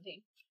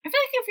 2017. I feel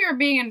like if you're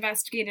being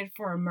investigated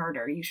for a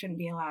murder, you shouldn't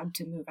be allowed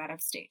to move out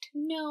of state.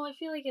 No, I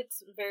feel like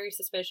it's very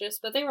suspicious,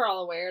 but they were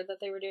all aware that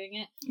they were doing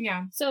it.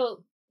 Yeah.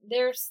 So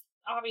they're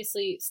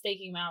obviously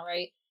staking him out,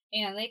 right?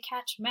 And they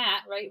catch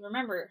Matt, right?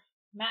 Remember,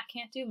 Matt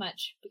can't do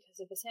much because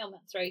of his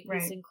ailments, right? Right.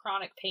 He's in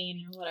chronic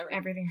pain or whatever.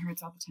 Everything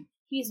hurts all the time.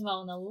 He's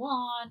mowing the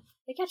lawn.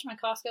 They catch him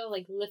at Costco,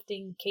 like,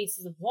 lifting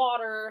cases of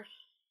water,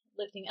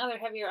 lifting other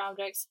heavier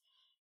objects.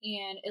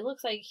 And it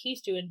looks like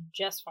he's doing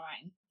just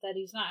fine. That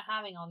he's not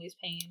having all these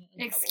pain.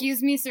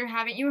 Excuse me, sir,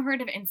 haven't you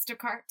heard of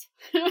Instacart?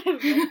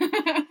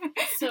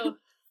 So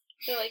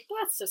they're like,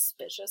 that's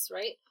suspicious,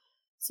 right?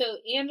 So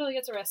Angela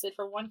gets arrested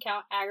for 1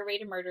 count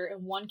aggravated murder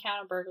and 1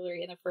 count of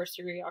burglary in the first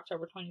degree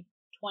October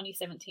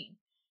 2017.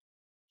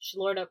 She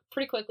lured up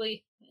pretty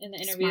quickly in the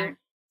interview. Smart.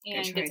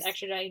 And gets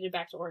extradited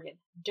back to Oregon.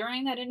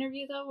 During that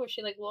interview, though, where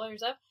she, like,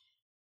 lawyers up,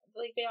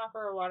 like, they offer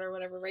her water or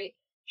whatever, right?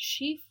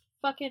 She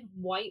fucking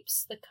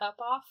wipes the cup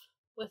off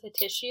with a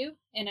tissue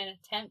in an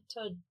attempt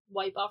to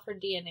wipe off her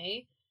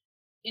DNA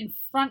in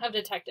front of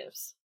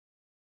detectives.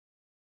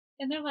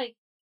 And they're like,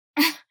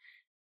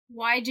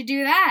 why'd you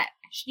do that?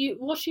 she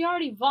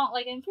already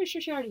I'm pretty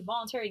sure she already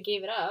voluntarily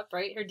gave it up,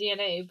 right? Her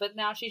DNA, but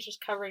now she's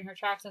just covering her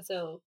tracks, and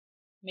so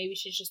maybe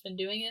she's just been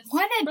doing this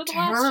What a for the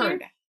last year.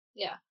 turd.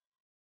 Yeah.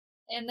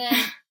 And then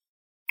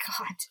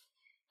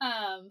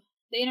God.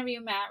 they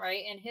interview Matt,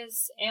 right? And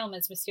his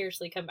ailments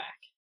mysteriously come back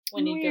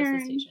when he goes to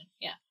the station.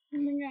 Yeah. Oh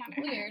my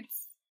God. Weird.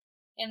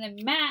 And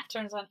then Matt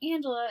turns on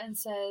Angela and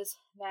says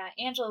that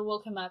Angela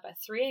woke him up at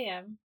 3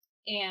 a.m.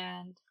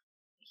 and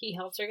he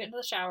helps her get into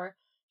the shower.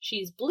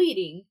 She's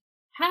bleeding,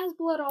 has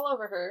blood all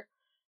over her,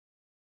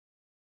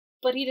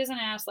 but he doesn't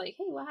ask, like,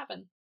 hey, what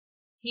happened?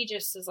 He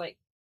just is like,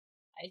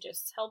 I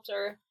just helped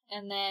her.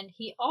 And then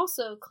he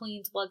also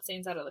cleans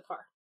bloodstains out of the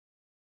car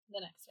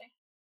the next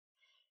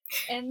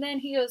day. And then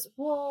he goes,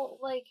 well,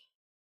 like,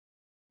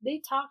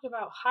 they talked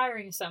about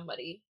hiring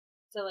somebody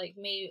to, like,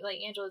 maybe, like,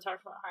 Angela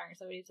talked about hiring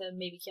somebody to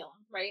maybe kill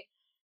him, right?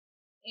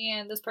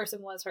 And this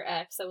person was her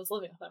ex that was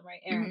living with him,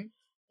 right? Aaron. Mm-hmm.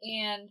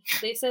 And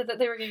they said that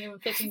they were going to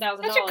give him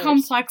 $15,000. Such a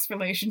complex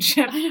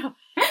relationship. I know.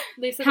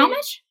 They said how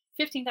much?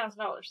 $15,000.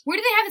 Where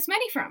do they have this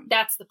money from?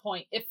 That's the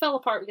point. It fell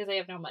apart because they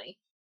have no money.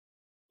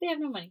 They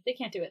have no money. They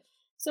can't do it.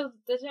 So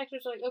the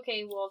detectives are like,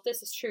 okay, well, if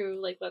this is true,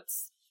 like,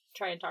 let's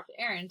try and talk to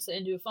Aaron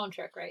and do a phone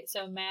check, right?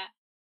 So Matt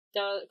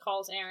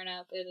calls Aaron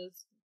up. It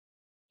is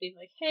being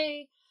like,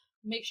 hey,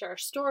 make sure our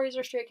stories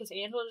are straight because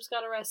Angela just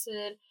got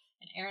arrested.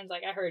 And Aaron's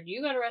like, I heard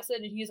you got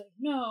arrested. And he's like,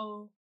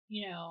 no,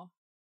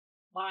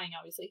 lying,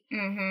 obviously.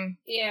 Mm-hmm.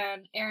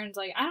 And Aaron's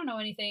like, I don't know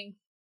anything.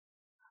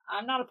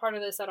 I'm not a part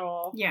of this at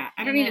all. Yeah,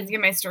 I don't need to get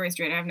my story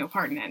straight. I have no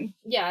part in it.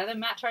 Yeah, and then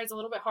Matt tries a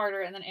little bit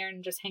harder, and then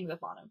Aaron just hangs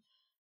up on him.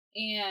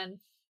 And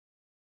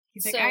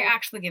he's like, I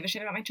actually give a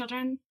shit about my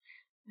children,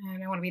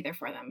 and I want to be there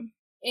for them.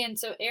 And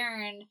so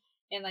Aaron,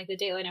 in, like, the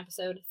Dateline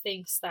episode,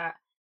 thinks that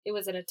it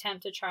was an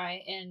attempt to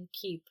try and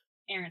keep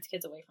Aaron's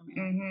kids away from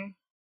Aaron.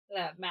 Mm-hmm.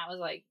 That Matt was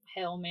like,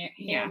 Hail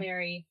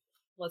Mary,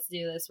 let's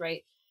do this,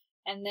 right?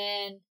 And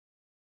then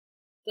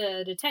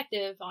the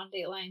detective on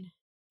Dateline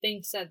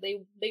thinks that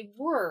they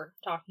were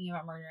talking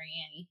about murdering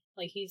Annie.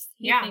 Like, he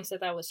thinks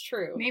that was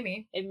true.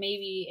 Maybe. And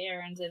maybe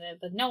Aaron's in it,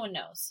 but no one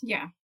knows.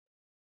 Yeah.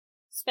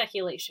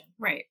 Speculation.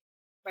 Right.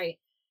 Right.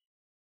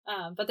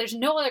 But there's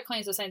no other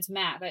claims besides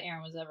Matt that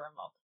Aaron was ever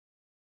involved.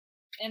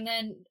 And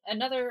then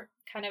another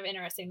kind of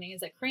interesting thing is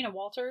that Karina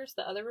Walters,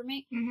 the other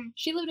roommate, mm-hmm.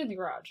 she lived in the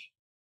garage.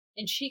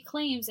 And she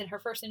claims in her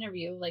first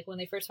interview, like, when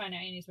they first find out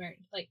Annie's married,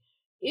 like,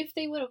 if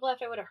they would have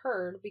left, I would have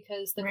heard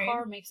because the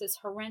car makes this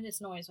horrendous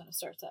noise when it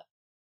starts up.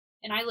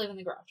 And I live in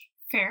the garage.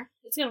 Fair.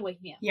 It's going to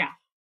wake me up. Yeah.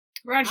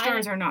 Garage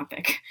doors are not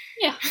thick.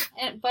 Yeah.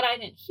 But I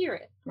didn't hear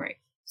it. Right.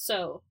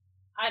 So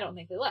I don't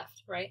think they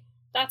left, right?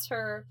 That's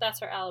her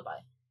alibi.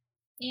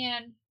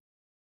 And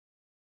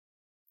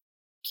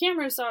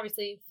cameras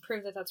obviously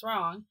prove that that's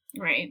wrong.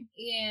 Right.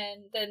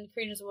 And then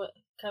Karina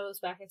goes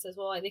back and says,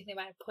 well, I think they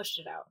might have pushed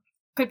it out.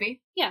 Could be.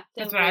 Yeah.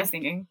 That's what I was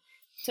thinking.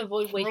 To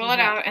avoid waking roll it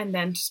out and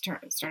then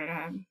start it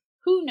out.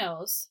 Who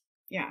knows?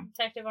 Yeah.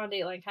 Detective on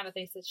Dateline kind of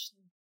thinks that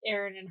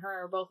Aaron and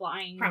her are both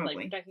lying, Probably.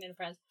 like, protecting their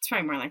friends. It's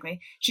probably more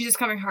likely. She's just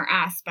covering her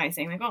ass by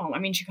saying, like, oh, I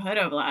mean, she could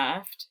have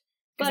left.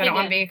 Because But I don't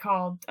want to again, be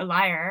called a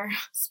liar.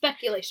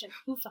 Speculation.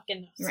 Who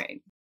fucking knows?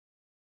 Right.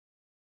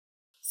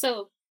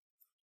 So,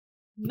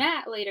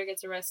 Matt later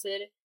gets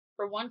arrested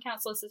for 1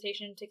 count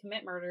solicitation to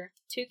commit murder,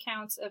 2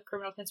 counts of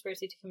criminal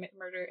conspiracy to commit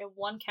murder, and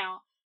 1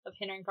 count of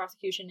hindering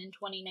prosecution in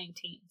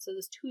 2019. So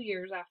this 2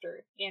 years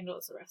after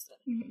Angela's arrested.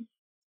 Mm-hmm.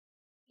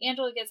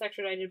 Angela gets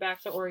extradited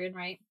back to Oregon,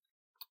 right?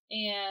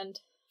 And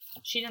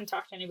she didn't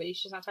talk to anybody.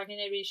 She's not talking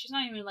to anybody. She's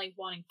not even, like,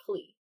 wanting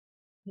plea.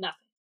 Nothing.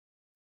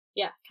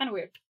 Yeah, kind of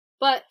weird.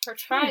 But her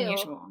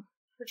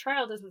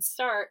trial doesn't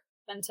start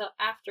until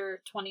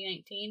after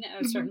 2019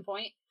 at a certain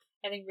point.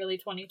 I think really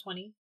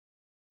 2020.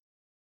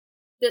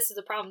 This is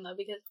a problem, though,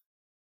 because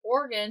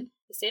Oregon,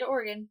 the state of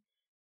Oregon,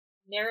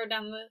 narrowed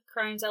down the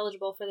crimes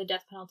eligible for the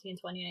death penalty in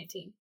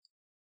 2019.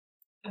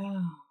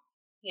 Oh.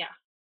 Yeah.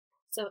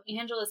 So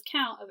Angela's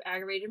count of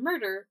aggravated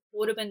murder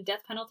would have been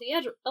death penalty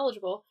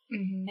eligible,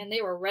 and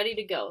they were ready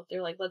to go.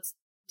 They're like, let's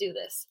do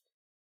this.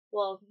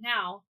 Well,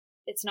 now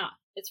it's not.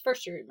 It's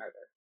first-degree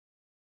murder.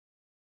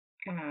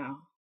 Oh.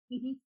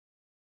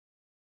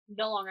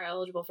 No longer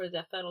eligible for the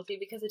death penalty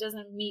because it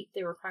doesn't meet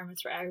the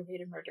requirements for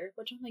aggravated murder.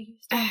 Which I'm like, you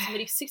stabbed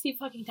somebody 60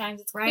 fucking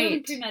times. It's clearly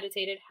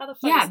premeditated. How the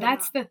fuck is that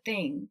that's not? the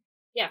thing.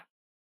 Yeah.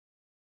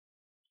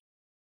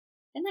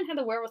 And then had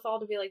the wherewithal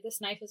to be like,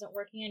 this knife isn't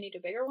working, I need a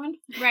bigger one.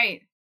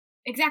 Right.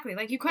 Exactly.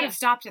 Like, you could have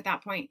stopped at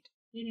that point.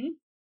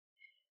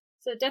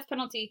 So death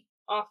penalty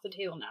off the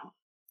table now.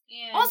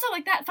 And also,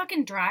 like, that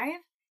fucking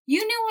drive,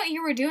 you knew what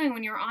you were doing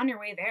when you were on your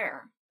way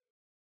there.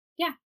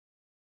 Yeah.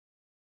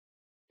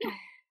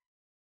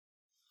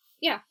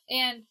 Yeah.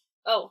 And,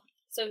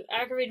 so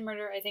aggravated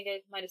murder, I think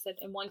I might have said,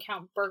 and 1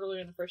 count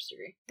burglary in the first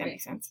degree. That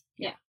makes sense.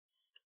 Yeah.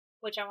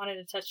 Which I wanted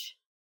to touch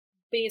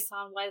base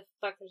on why the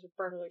fuck there's a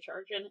burglary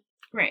charge in it.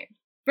 Right.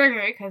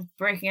 Burglary, because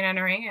breaking and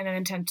entering and an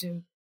intent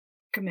to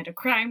commit a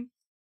crime.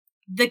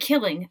 The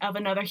killing of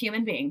another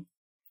human being.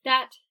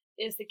 That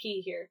is the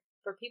key here.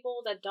 For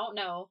people that don't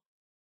know,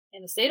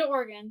 in the state of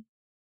Oregon,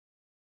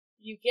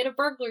 you get a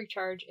burglary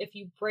charge if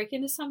you break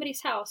into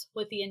somebody's house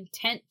with the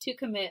intent to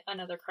commit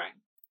another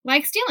crime.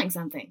 Like stealing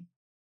something.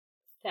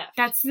 Theft.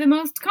 That's the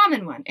most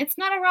common one. It's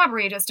not a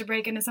robbery just to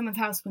break into someone's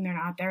house when they're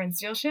not there and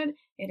steal shit.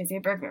 It is a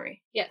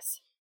burglary.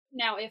 Yes.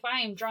 Now, if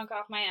I am drunk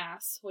off my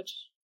ass,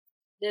 which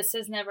this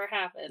has never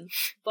happened,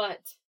 but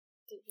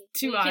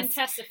we can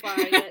testify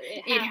that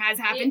it has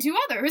happened to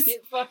others.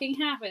 It fucking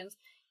happens.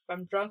 If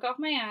I'm drunk off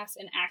my ass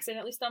and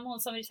accidentally stumble in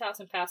somebody's house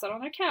and pass out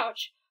on their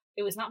couch,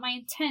 it was not my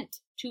intent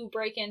to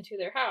break into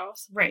their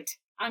house. Right.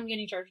 I'm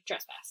getting charged with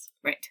trespass.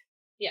 Right.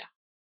 Yeah.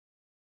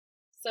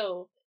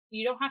 So,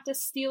 you don't have to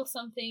steal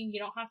something. You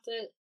don't have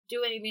to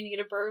do anything to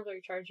get a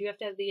burglary charge. You have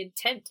to have the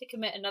intent to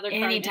commit another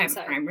crime. Any type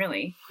of crime,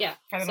 really. Yeah.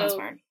 For the most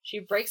part. She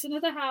breaks into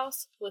the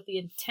house with the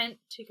intent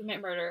to commit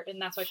murder, and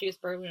that's why she was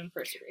burglary in the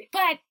first degree.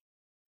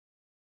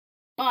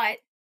 But,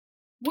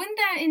 wouldn't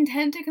that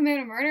intent to commit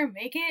a murder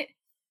make it?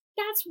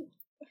 That's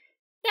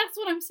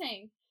what I'm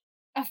saying.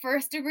 A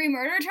first-degree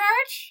murder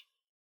charge?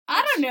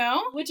 I don't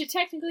know. Which it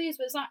technically is,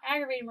 but it's not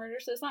aggravated murder,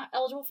 so it's not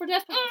eligible for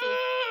death penalty.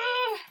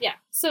 Yeah,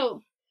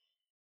 so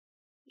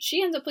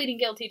she ends up pleading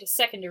guilty to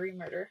second-degree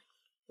murder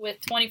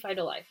with 25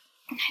 to life.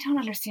 I don't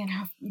understand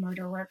how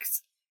murder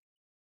works.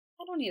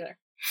 I don't either.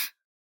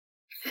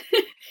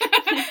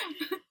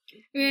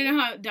 I don't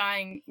know how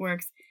dying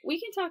works. We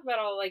can talk about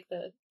all, like,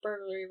 the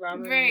burglary,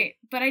 robbery. Right,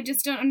 but I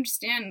just don't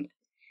understand.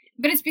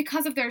 But it's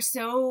because there's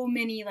so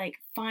many, like,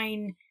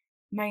 fine,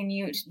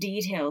 minute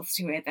details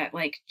to it that,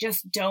 like,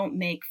 just don't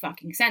make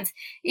fucking sense.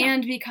 Yeah.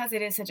 And because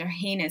it is such a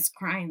heinous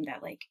crime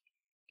that, like,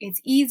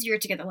 it's easier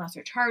to get the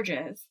lesser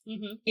charges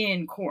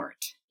in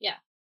court. Yeah.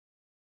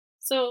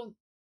 So,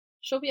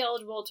 she'll be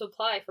eligible to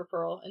apply for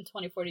parole in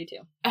 2042.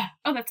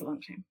 Oh, that's a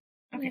long time.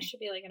 Okay. She should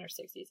be, like, in her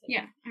 60s.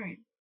 Yeah, all right.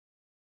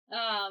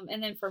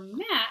 And then for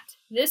Matt,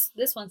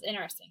 this one's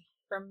interesting.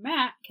 For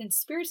Matt,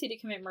 conspiracy to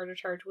commit murder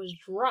charge was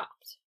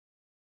dropped.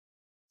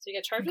 So you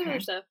got charged with other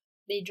stuff.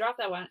 They dropped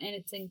that one, and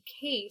it's in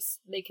case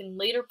they can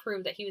later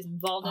prove that he was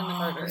involved in the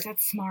murder.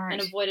 That's smart.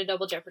 And avoid a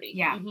double jeopardy.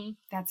 Yeah,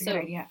 that's a good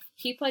idea.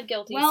 He pled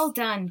guilty. Well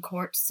done,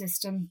 court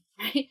system.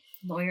 Right?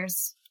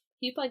 Lawyers.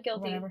 He pled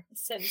guilty,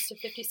 sentenced to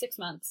 56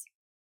 months.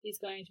 He's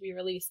going to be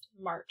released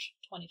March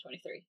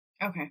 2023.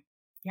 Okay.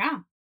 Yeah.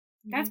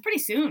 That's pretty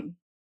soon.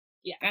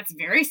 Yeah. That's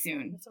very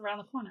soon. It's around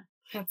the corner.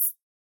 That's,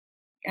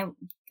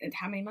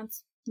 how many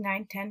months?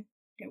 9, 10?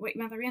 What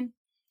month are we in?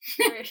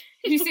 Did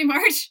you say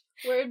March?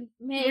 We're in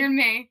May. We're in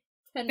May.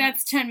 10 That's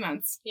months. 10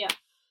 months. Yeah.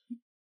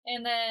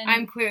 And then...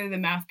 I'm clearly the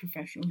math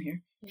professional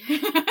here.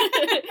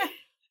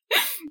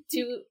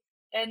 To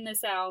end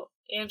this out,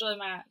 Angela and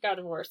Matt got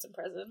divorced in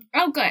prison.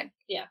 Oh, good.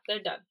 Yeah,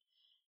 they're done.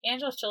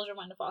 Angela's children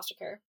went into foster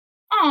care.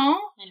 Oh,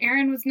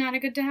 Aaron was not a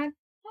good dad?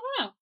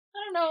 I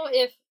don't know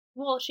if...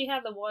 Well, she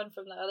had the one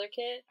from the other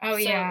kid. Oh,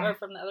 yeah. Or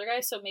from the other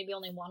guy, so maybe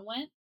only one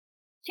went.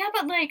 Yeah,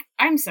 but, like,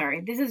 I'm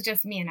sorry. This is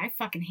just me, and I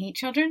fucking hate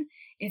children.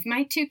 If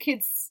my 2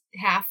 kids,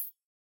 half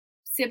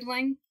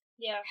sibling,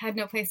 had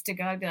no place to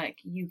go, I'd be like,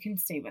 you can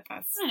stay with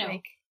us. I know.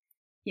 Like,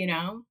 you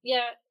know?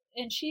 Yeah,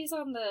 and she's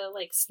on the,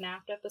 like,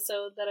 Snapped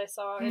episode that I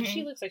saw, and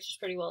she looks like she's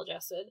pretty well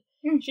adjusted.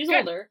 She's Good.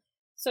 older,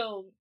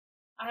 so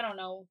I don't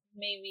know,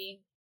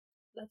 maybe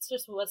that's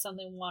just what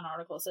something one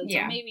article said.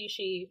 Yeah. So maybe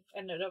she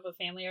ended up with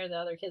family, or the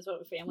other kids went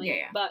with family.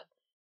 Yeah. But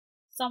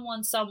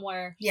someone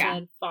somewhere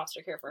said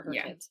foster care for her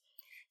kids.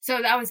 So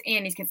that was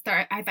Annie's kids.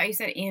 I thought you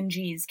said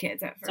Angie's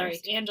kids at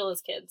first. Sorry,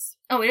 Angela's kids.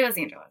 Oh, it was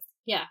Angela's.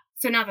 Yeah.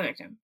 So not the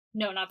victim.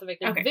 No, not the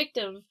victim. Okay. The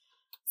victim's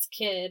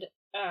kid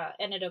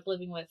ended up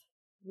living with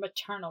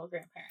maternal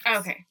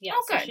grandparents. Okay. Yeah,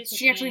 oh, so good.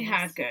 She actually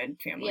had good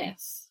family.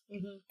 Yes.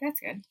 Mm-hmm. That's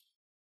good.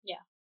 Yeah.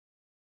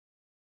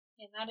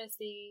 And that is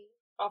the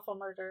awful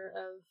murder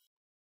of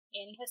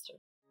Annie Hester.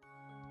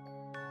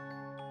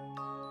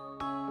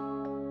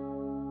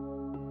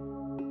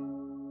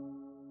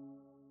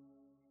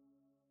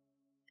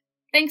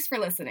 Thanks for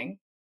listening.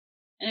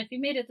 And if you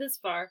made it this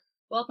far,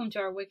 welcome to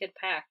our wicked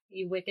pack,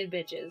 you wicked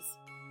bitches.